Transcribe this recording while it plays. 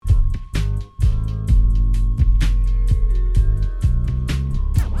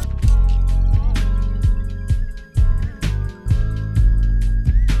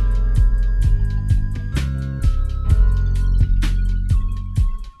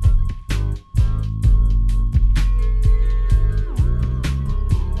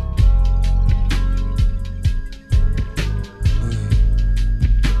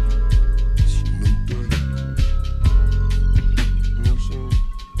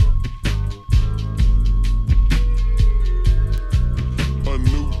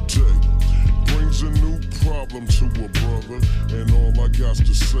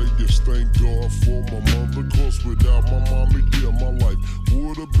say yes, thank God for my mother. Cause without my mommy, dear, my life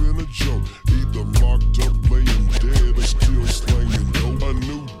would have been a joke. Either locked up, laying dead, or still slanging dope. A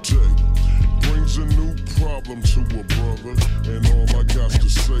new day brings a new problem to a brother, and all I got to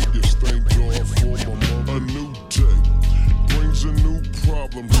say is thank God for my mother. A new day brings a new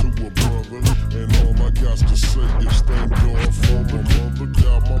problem to a brother, and all I got to say is thank God for my mother.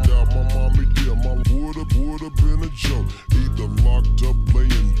 Without my mommy, dear, my would have been a joke. Either locked up,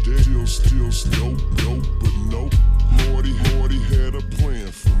 laying dead, still dope, but nope. Lordy had a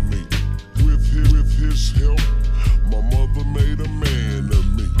plan for me. With his help, my mother made a man of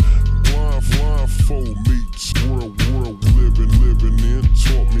me. Blindfold meets world living in.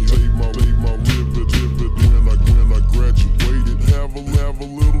 Taught me my livid when I graduated. Have a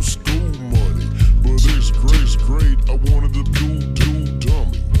little school money, but sixth grade I wanted to do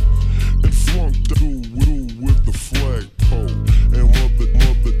dummy and flunked school with the flagpole. And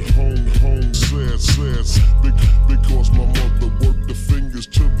mother home sad because my mother worked the fingers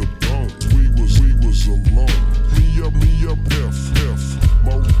to the bone. We was alone. Me up F.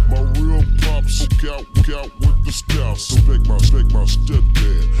 My real pops out with the style. Respect my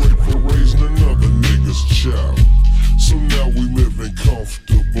stepdad. Wait for raising another nigga's child. So now we living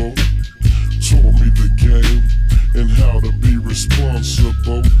comfortable. Taught me the game and how to be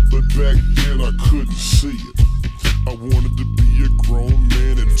responsible. But back then I couldn't see it. I wanted to be a grown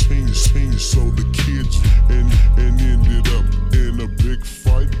man and teens, so the kids and ended up in a big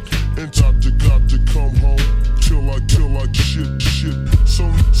fight. And got to come home till I shit. So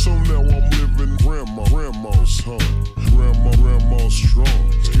now I'm living grandma's home. Grandma's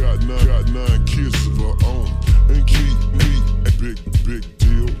strong. Got nine kids of her own and keep me a big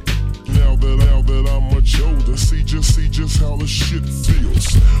deal. Now that I'm much older, see just how the shit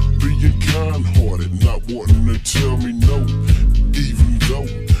feels. Being kind-hearted, not wanting to tell me no. Even though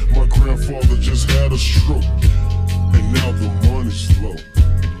my grandfather just had a stroke, and now the money's low.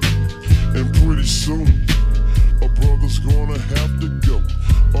 And pretty soon, a brother's gonna have to go,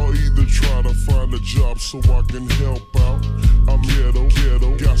 or either try to find a job so I can help out. I'm ghetto,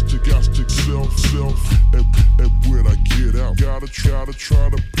 got to self, and when I get out, gotta try to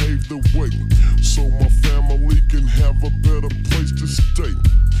pave the way, so my family can have a better place to stay.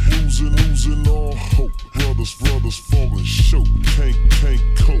 Losing all hope, brothers falling short, can't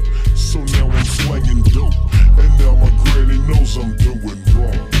cope, so now I'm slanging dope, and now my granny knows I'm doing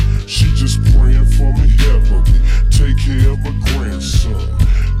wrong. She just praying for me heavily, take care of her grandson,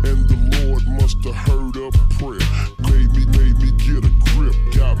 and the Lord must have heard her prayer, made me get a grip,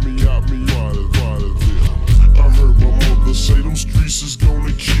 got me out of there. I heard my mother say them streets is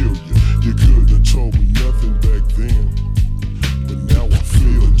gonna kill you. You couldn't have told me nothing back then, but now I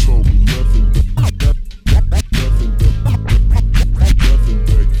feel it. Told me nothing back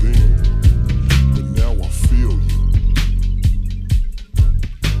then, but now I feel you.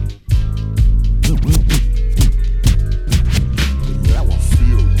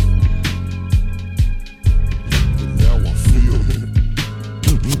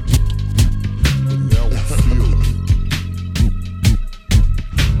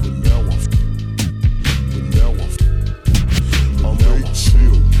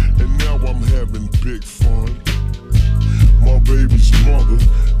 Big fun. My baby's mother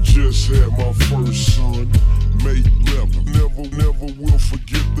just had my first son, May 11th. Never will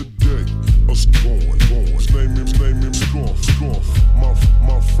forget the day us born. Name him Scarf.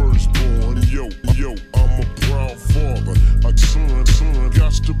 My firstborn. Yo, I'm a proud father. A son,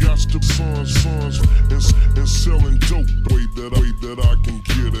 got to sons and selling dope. Way that I can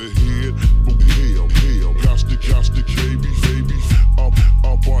get ahead. But hell, got to baby.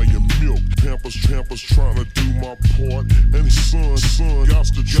 I'll buy you milk. Pampers trying to do my part. And son, got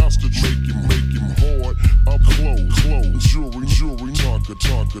to make him hard. I'll clothes, jewelry, Tonka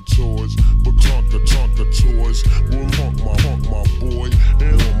toys. But Tonka toys will haunt my boy.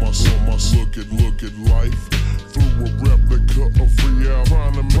 And on my look at life through a replica of reality.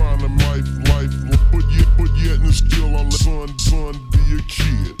 Trying to life. But yet and still I let son be a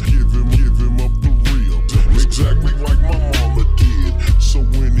kid. Give him up the real. Exactly like my mama did. So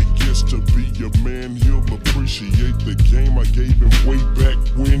when he gets to be a man, he'll appreciate the game I gave him way back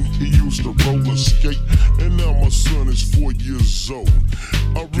when he used to roller skate. And now my son is 4 years old.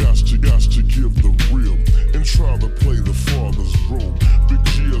 I got to give the real and try to play the father's role. Big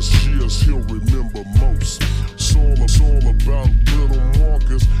years he'll remember most. It's all about little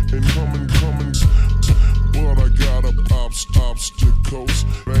Marcus and coming. But I got obstacles.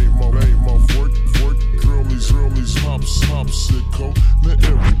 Ain't my work. Girlies hopsicle. Now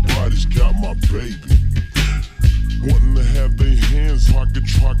everybody's got my baby, wanting to have their hands pocket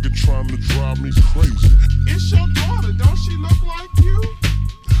trying to drive me crazy. It's your daughter, don't she look like you?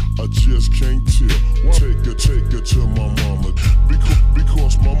 I just can't tell. Take her to my mama.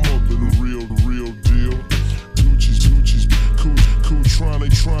 Because my mother the real deal. Tucci's cool trying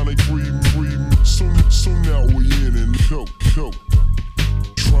to free me. So now we in coke.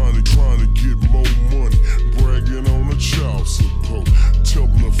 Trying to get more money, bragging on the child support.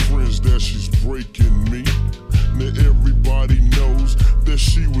 Telling her friends that she's breaking me. Now everybody knows that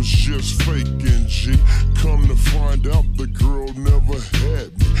she was just faking, G. Come to find out the girl never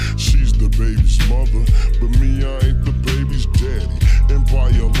had me. She's the baby's mother, but me, I ain't the baby's daddy. And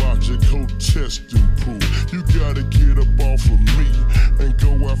biological testing proof you gotta get up off of me and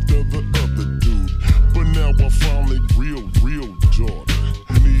go after the other dude. But now I finally real daughter.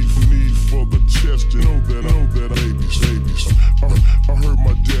 Need for the testing. Know that babies. I heard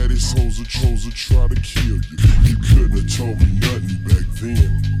my daddy's hoes are try to kill you. You couldn't have told me nothing back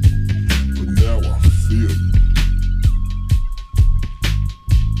then, but now I feel you.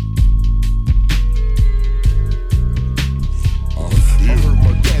 I heard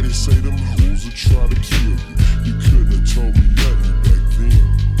my daddy say them hoes are try to kill you. You couldn't have told me nothing back then,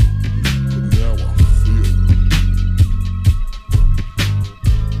 but now I feel you.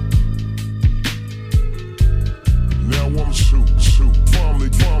 Now I'm shoot, finally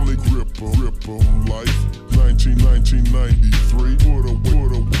grip 'em life. 1993, with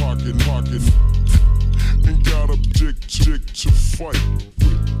a pocket, and got a dick to fight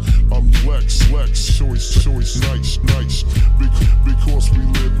with. I'm black, choice, nice, because we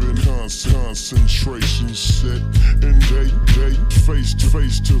live in concentration set, and they face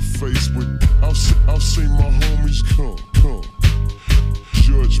to face with. I've seen my homies come.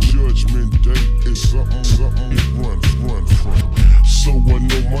 Judgment day is something we run from. So I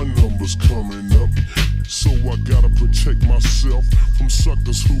know my number's coming up. So I gotta protect myself from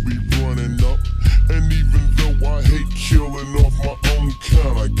suckers who be running up. And even though I hate killing off my own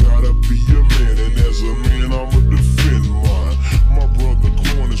kind, I gotta be a man. And as a man, I'ma defend mine. My brother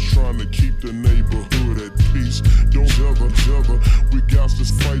Quan is trying to keep the neighborhood at peace. Don't ever, we got to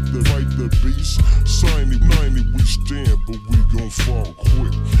fight the beast. 90 we stand, but we gon' fall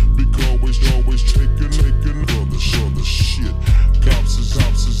quick. Because always taking brother shit. Cops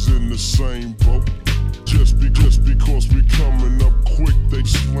is in the same boat. Just because we coming up quick, they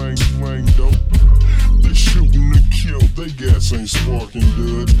slang dope. They shooting and kill, they gas ain't sparking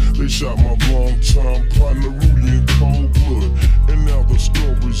good. They shot my long-time partner Rudy in cold blood. And now the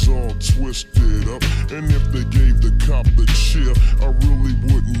story's all twisted up. And if they gave the cop the chair, I really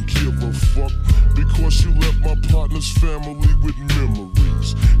wouldn't give a fuck. Because you left my partner's family with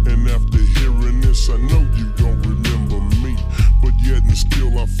memories. And after hearing this, I know you gon' remember me. But yet and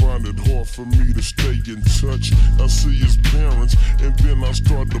still I find it hard for me to stay in touch. I see his parents and then I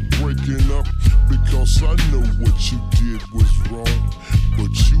start to breaking up. Because I know what you did was wrong,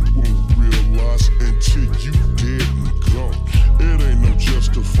 but you won't realize until you dead and gone. It ain't no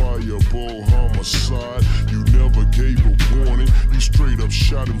justifiable homicide. You never gave a warning, you straight up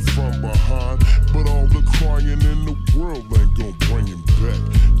shot him from behind. But all the crying in the world ain't gon' bring him back.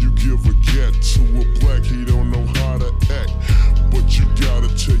 You give a gat to a black, he don't know how to act. But you gotta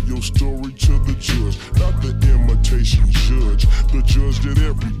tell your story to the judge, not the imitation judge, the judge that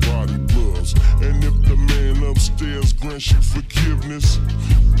everybody loves. And if the man upstairs grants you forgiveness,